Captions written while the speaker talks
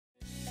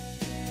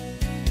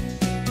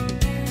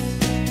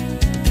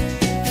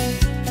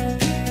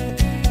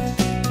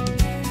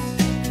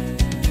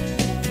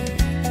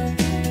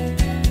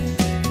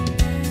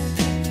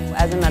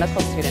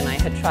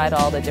had tried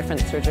all the different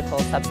surgical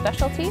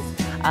subspecialties,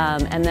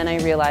 and then I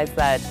realized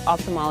that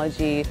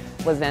ophthalmology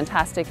was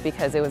fantastic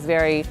because it was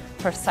very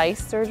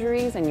precise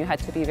surgeries and you had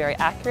to be very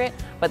accurate,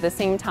 but at the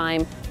same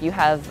time you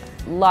have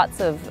lots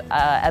of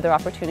other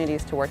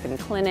opportunities to work in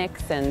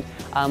clinics and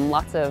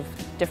lots of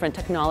different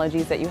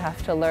technologies that you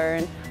have to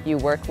learn. You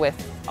work with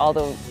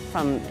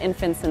from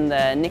infants in the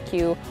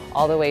NICU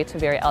all the way to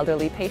very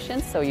elderly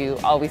patients, so you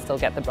always still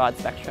get the broad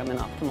spectrum in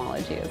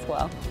ophthalmology as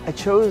well. I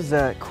chose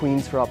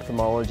Queen's for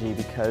ophthalmology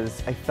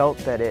because I felt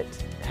that it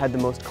had the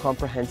most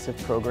comprehensive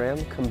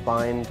program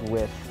combined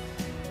with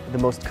the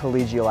most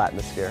collegial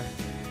atmosphere.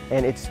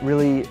 And it's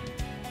really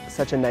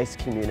such a nice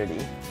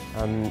community.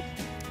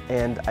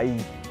 And I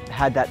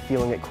had that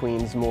feeling at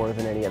Queen's more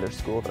than any other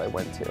school that I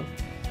went to.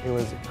 It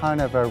was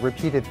kind of a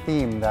repeated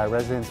theme that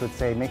residents would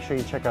say, make sure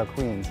you check out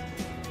Queen's.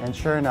 And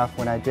sure enough,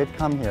 when I did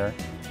come here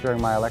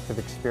during my elective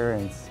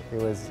experience, it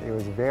was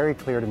very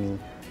clear to me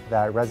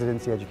that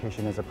residency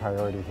education is a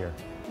priority here.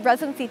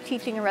 Residency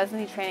teaching and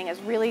residency training is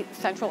really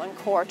central and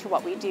core to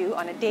what we do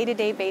on a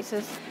day-to-day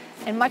basis,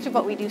 and much of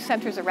what we do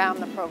centers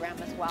around the program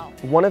as well.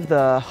 One of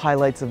the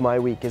highlights of my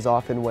week is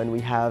often when we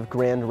have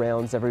grand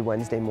rounds every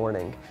Wednesday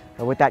morning.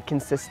 And what that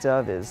consists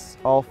of is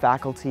all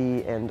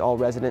faculty and all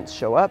residents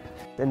show up,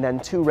 and then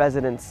 2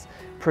 residents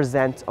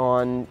present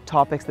on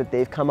topics that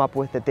they've come up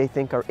with that they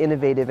think are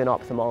innovative in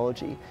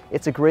ophthalmology.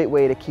 It's a great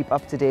way to keep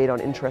up to date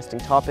on interesting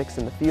topics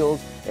in the field,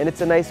 and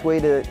it's a nice way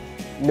to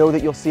know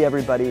that you'll see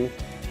everybody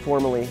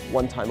formally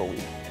 1 time a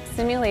week.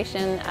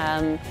 Simulation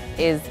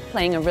is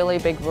playing a really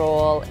big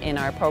role in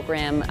our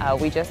program.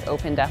 We just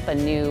opened up a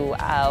new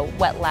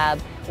wet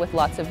lab with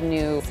lots of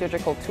new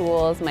surgical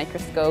tools,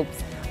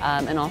 microscopes,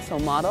 and also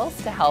models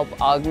to help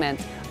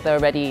augment the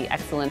already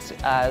excellent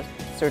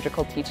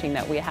surgical teaching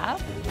that we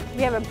have.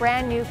 We have a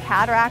brand new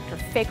cataract or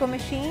phaco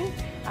machine.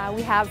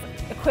 We have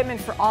equipment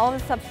for all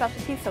of the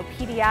subspecialties, so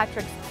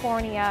pediatrics,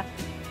 cornea,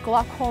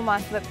 glaucoma,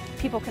 so that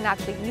people can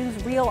actually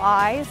use real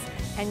eyes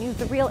and use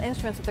the real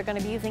instruments that they're going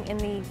to be using in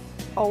the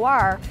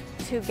OR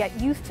to get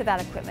used to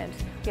that equipment.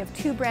 We have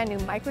 2 brand new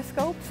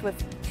microscopes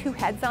with 2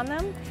 heads on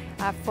them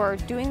for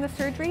doing the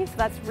surgery, so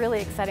that's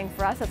really exciting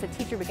for us. As a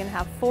teacher, we can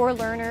have 4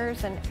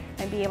 learners and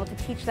be able to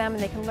teach them,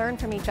 and they can learn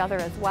from each other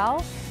as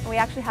well. And we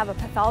actually have a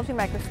pathology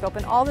microscope,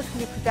 and all this can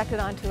be projected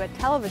onto a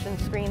television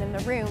screen in the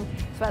room.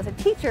 So as a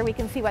teacher, we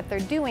can see what they're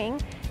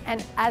doing,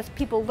 and as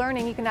people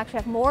learning, you can actually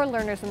have more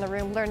learners in the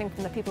room learning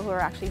from the people who are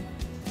actually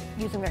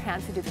using their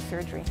hands to do the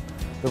surgery.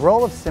 The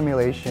role of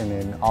simulation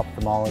in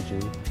ophthalmology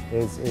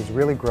is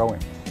really growing.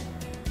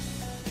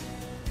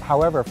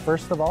 However,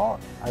 first of all,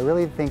 I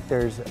really think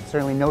there's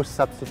certainly no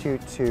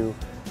substitute to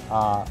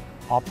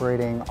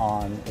operating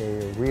on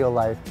a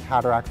real-life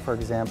cataract, for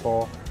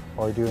example,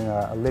 or doing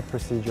a lid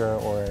procedure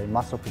or a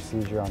muscle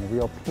procedure on a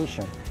real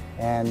patient.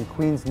 And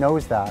Queen's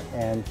knows that,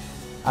 and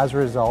as a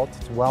result,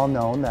 it's well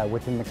known that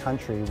within the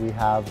country we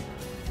have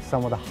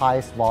some of the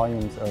highest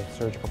volumes of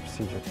surgical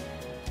procedures.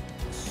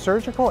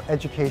 Surgical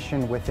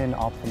education within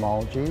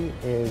ophthalmology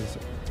is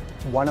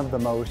one of the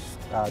most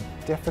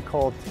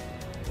difficult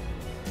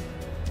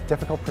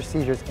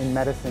procedures in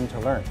medicine to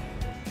learn.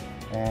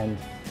 And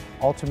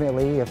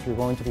ultimately, if you're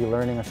going to be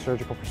learning a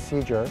surgical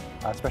procedure,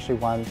 especially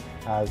one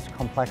as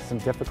complex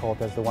and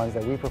difficult as the ones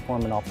that we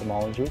perform in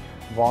ophthalmology,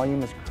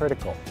 volume is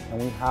critical, and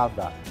we have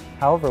that.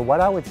 However, what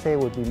I would say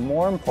would be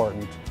more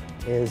important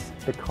is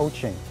the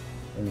coaching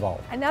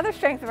involved. Another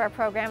strength of our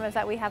program is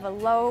that we have a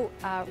low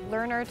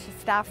learner to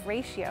staff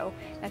ratio.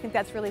 And I think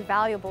that's really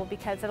valuable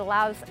because it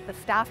allows the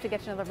staff to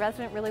get to know the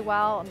resident really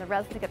well and the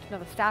resident to get to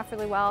know the staff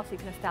really well, so you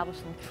can establish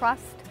some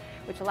trust,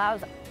 which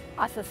allows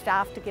us as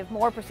staff to give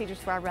more procedures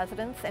to our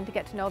residents and to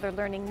get to know their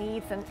learning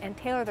needs and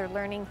tailor their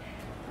learning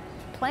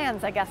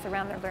plans, I guess,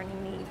 around their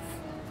learning needs.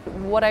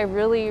 What I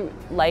really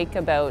like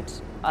about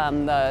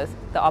the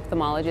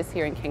ophthalmologists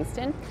here in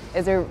Kingston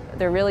is they're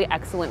really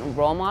excellent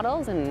role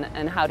models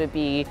and how to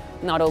be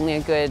not only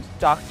a good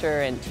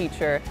doctor and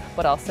teacher,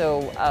 but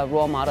also a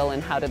role model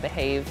in how to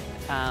behave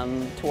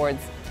towards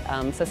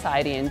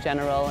society in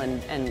general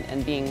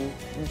and being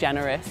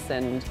generous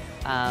and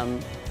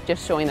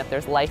just showing that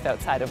there's life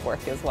outside of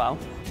work as well.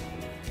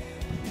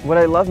 What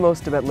I love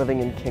most about living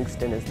in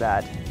Kingston is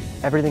that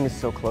everything is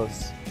so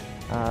close.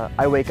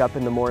 I wake up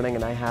in the morning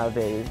and I have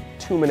a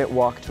 2-minute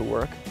walk to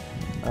work.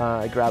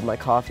 I grab my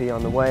coffee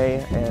on the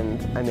way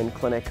and I'm in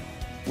clinic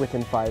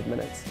within 5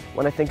 minutes.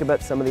 When I think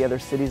about some of the other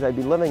cities I'd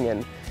be living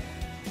in,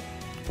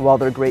 while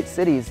they're great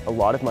cities, a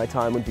lot of my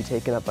time would be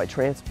taken up by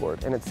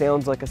transport. And it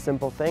sounds like a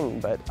simple thing,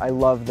 but I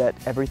love that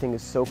everything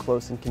is so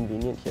close and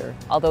convenient here.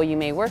 Although you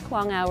may work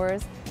long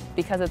hours,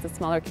 because it's a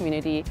smaller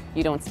community,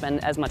 you don't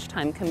spend as much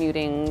time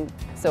commuting,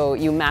 so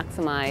you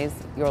maximize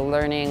your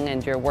learning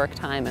and your work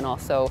time and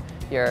also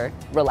your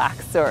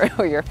relax or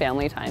your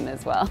family time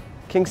as well.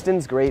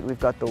 Kingston's great. We've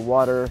got the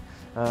water,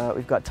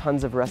 we've got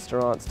tons of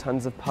restaurants,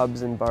 tons of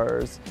pubs and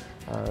bars.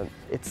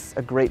 It's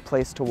a great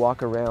place to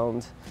walk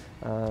around,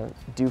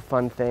 do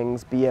fun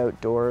things, be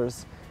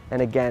outdoors,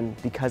 and again,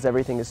 because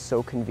everything is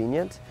so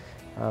convenient,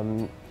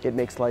 it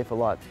makes life a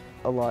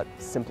lot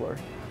simpler.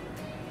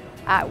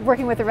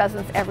 working with the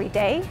residents every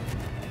day.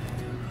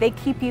 They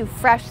keep you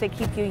fresh, they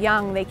keep you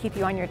young, they keep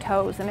you on your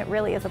toes, and it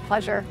really is a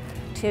pleasure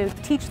to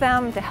teach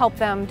them, to help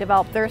them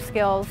develop their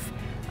skills,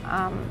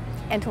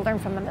 and to learn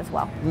from them as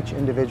well. Each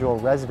individual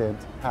resident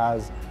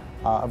has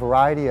a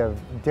variety of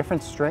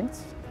different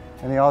strengths,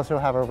 and they also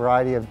have a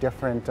variety of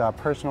different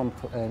personal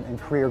and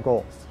career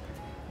goals.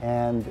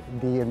 And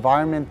the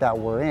environment that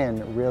we're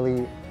in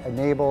really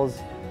enables,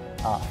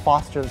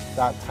 fosters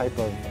that type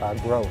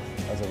of growth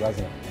as a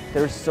resident.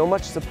 There's so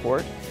much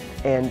support,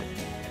 and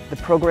the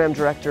program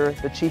director,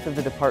 the chief of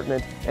the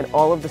department, and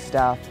all of the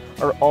staff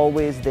are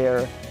always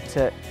there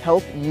to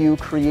help you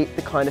create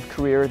the kind of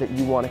career that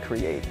you want to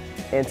create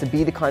and to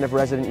be the kind of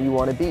resident you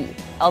want to be.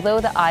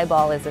 Although the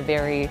eyeball is a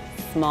very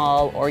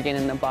small organ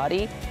in the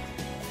body,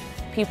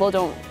 people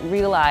don't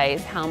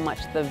realize how much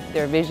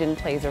their vision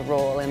plays a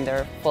role in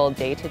their full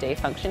day-to-day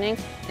functioning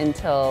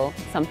until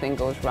something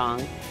goes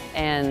wrong.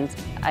 And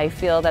I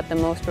feel that the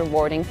most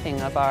rewarding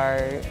thing of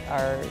our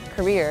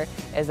career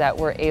is that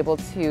we're able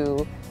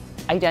to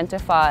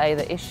identify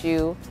the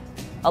issue,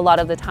 a lot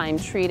of the time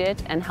treat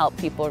it, and help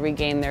people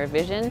regain their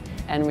vision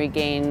and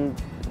regain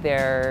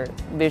their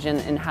vision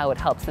and how it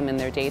helps them in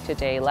their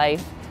day-to-day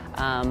life,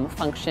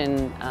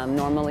 function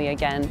normally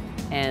again,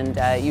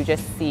 and you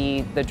just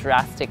see the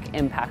drastic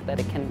impact that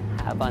it can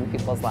have on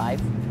people's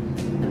lives.